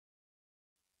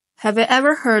Have you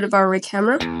ever heard about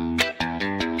reCamera?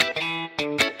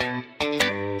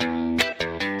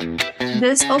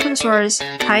 This open-source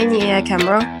tiny AI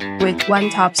camera with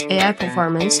one-tops AI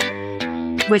performance,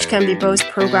 which can be both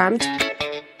programmed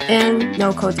and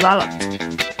no-code developed.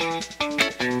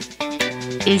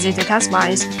 Easy to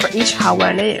customize for each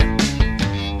hardware layer.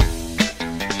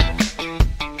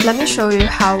 Let me show you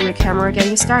how reCamera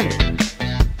getting started.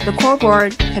 The core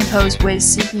board composed with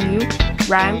CPU,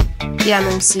 RAM,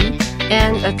 eMMC,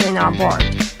 and a thin-out board.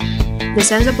 The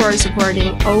sensor board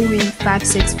supporting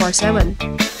OV5647,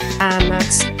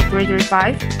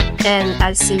 IMX335, and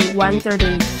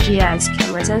SC130GS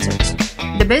camera sensors.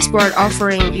 The base board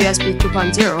offering USB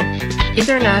 2.0,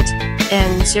 Ethernet,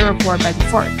 and 0 port by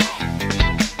default.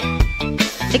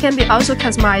 It can be also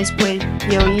customized with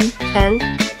PoE 10,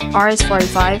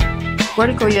 RS45,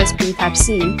 vertical USB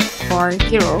Type-C, or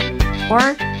Hero,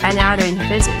 or any other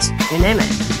interfaces, you name it.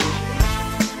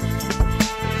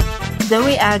 Then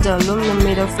we add the aluminum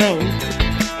middle frame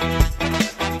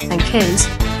and case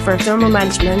for thermal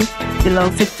management below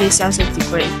 50 Celsius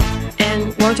degree,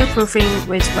 and waterproofing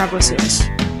with rubber seals.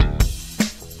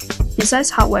 Besides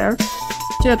hardware,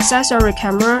 to access our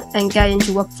reCamera and get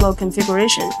into workflow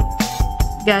configuration,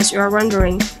 guess you are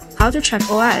wondering how to check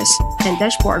OS and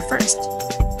dashboard first.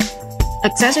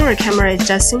 Accessing reCamera is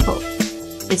just simple.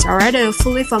 It's already a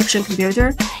fully functional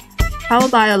computer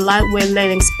powered by a lightweight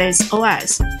Linux-based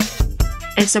OS.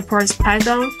 It supports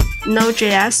Python,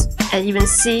 Node.js, and even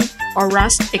C or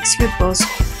Rust executables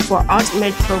for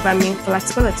ultimate programming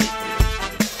flexibility.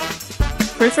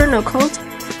 Prefer no-code?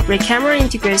 reCamera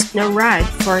integrates no-write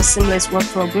for seamless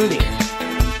workflow building.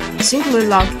 Simply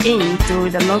log in through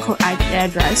the local IP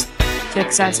address to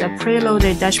access a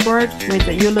preloaded dashboard with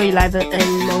the YOLO11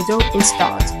 module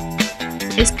installed.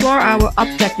 Explore our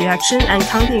object detection and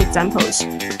counting examples.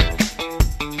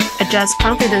 Adjust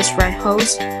confidence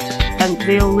thresholds and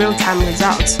view real-time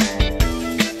results.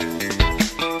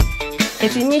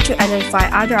 If you need to identify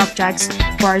other objects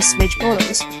or switch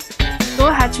models, go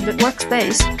ahead to the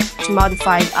workspace to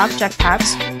modify the object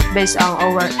types based on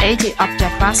over 80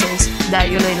 object classes that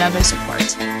YOLO11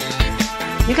 supports.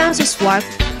 You can also swipe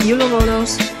YOLO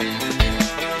models,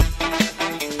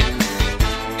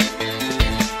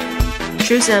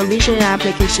 choose a vision AI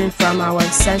application from our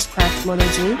SenseCraft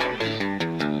Modular,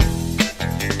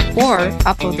 or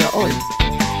upload your own.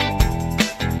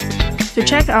 To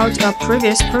check out a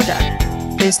previous project,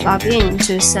 please log in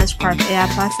to SenseCraft AI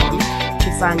platform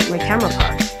to find reCamera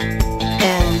card,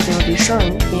 and they will be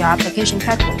shown in your application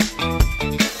catalog.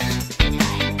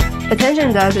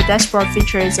 Attention that the dashboard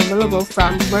feature is available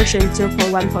from version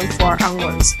 0.1.4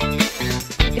 onwards.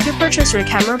 If you purchase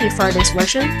reCamera before this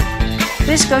version,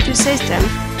 please go to System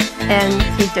and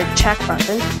hit the check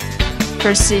button.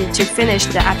 Proceed to finish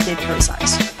the update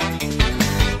process.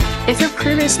 If you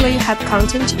previously had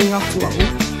content in your flow,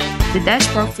 the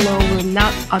dashboard flow will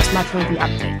not automatically be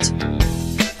updated.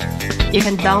 You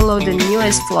can download the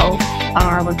newest flow on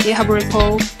our GitHub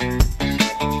repo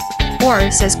or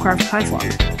SenseCraft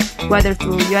platform, whether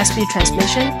through USB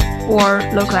transmission or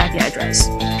local IP address.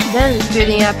 Then,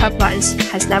 building AI pipelines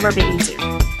has never been easier.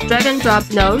 Drag and drop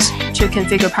nodes to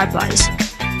configure pipelines.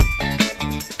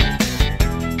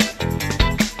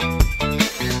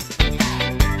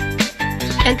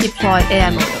 And deploy AI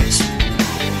models,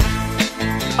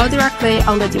 or directly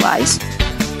on the device,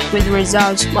 with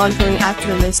results monitoring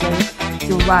after listening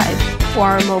through web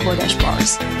or mobile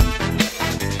dashboards.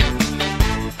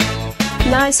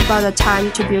 Now it's about the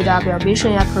time to build up your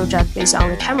Vision AI project based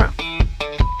on reCamera.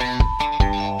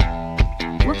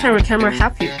 What can reCamera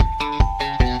help you?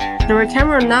 The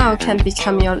reCamera now can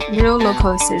become your real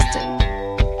local assistant.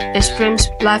 It streams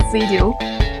live video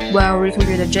while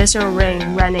recompute a JSON array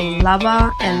running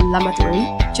Lava and Llama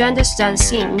 3 to understand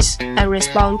scenes and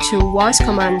respond to voice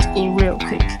commands in real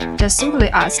quick. Just simply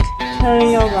ask, "Turn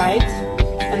your right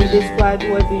and describe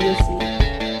what do you see."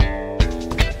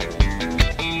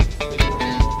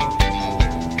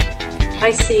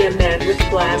 "I see a man with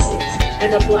glasses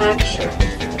and a black shirt."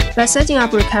 By setting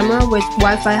up reCamera with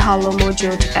Wi-Fi Halo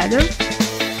module together,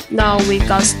 now we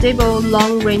got stable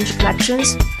long-range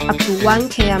connections up to 1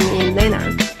 km in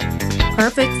linear.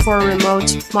 Perfect for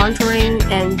remote monitoring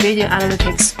and video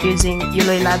analytics using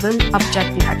YOLO11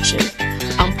 object detection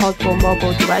on portable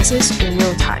mobile devices in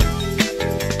real time.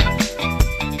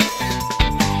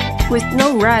 With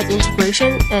no RAD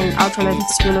integration and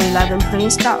Ultralytics YOLO11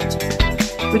 pre-installed,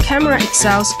 reCamera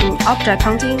excels in object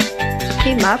counting,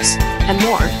 heat maps, and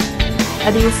more,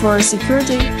 ideal for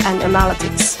security and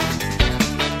analytics.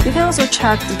 You can also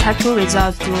check detecting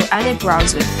results through any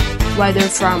browser, whether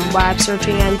from web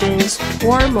searching engines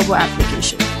or mobile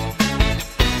applications.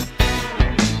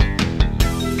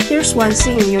 Here's one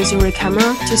scene using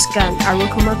reCamera to scan a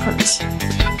robot markers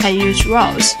and use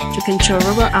robots to control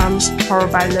robot arms powered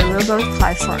by the robot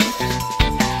platform,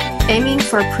 aiming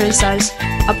for precise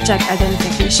object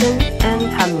identification and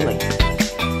handling.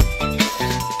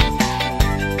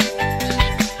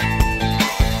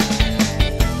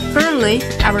 Currently,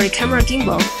 our reCamera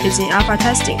gimbal is in alpha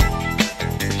testing.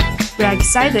 We are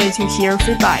excited to hear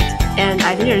feedback and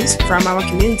ideas from our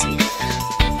community.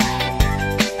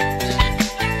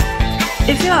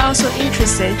 If you are also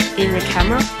interested in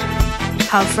reCamera,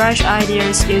 have fresh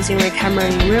ideas using reCamera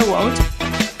in real world,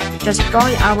 just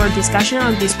join our discussion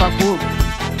on Discord group.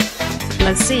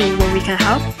 Let's see where we can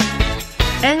help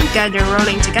and get it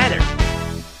rolling together.